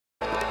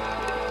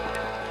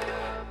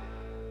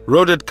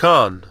Roded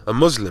Khan, a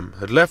Muslim,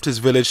 had left his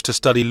village to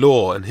study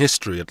law and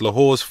history at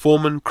Lahore's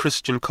Foreman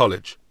Christian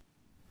College.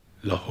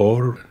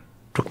 Lahore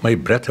took my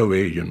breath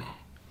away,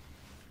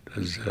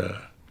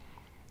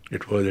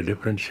 It was a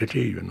different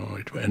city,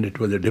 and it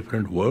was a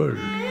different world.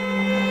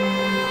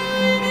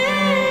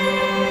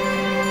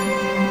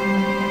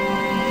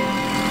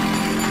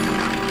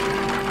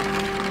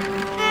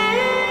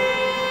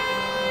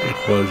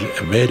 It was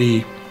a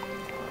very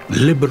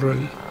liberal,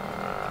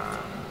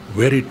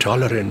 very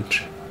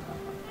tolerant,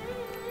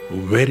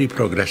 very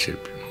progressive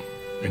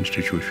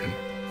institution.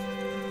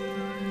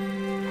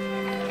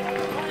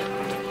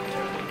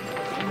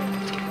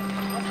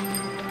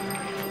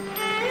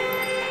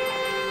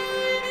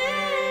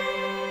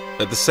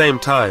 At the same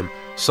time,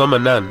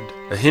 Somanand,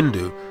 a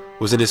Hindu,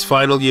 was in his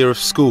final year of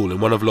school in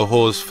one of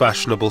Lahore's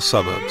fashionable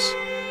suburbs.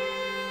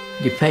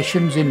 The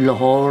fashions in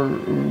Lahore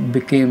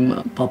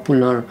became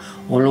popular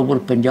all over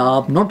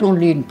Punjab, not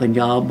only in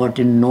Punjab but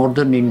in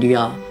northern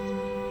India.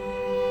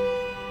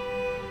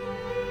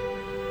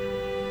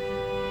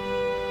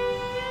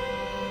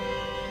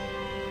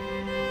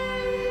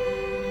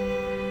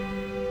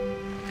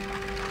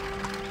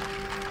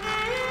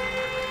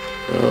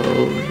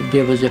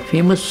 There was a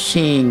famous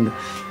saying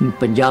in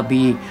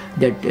Punjabi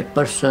that a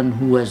person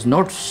who has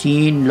not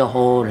seen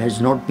Lahore has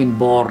not been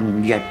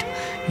born yet.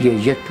 He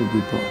is yet to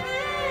be born.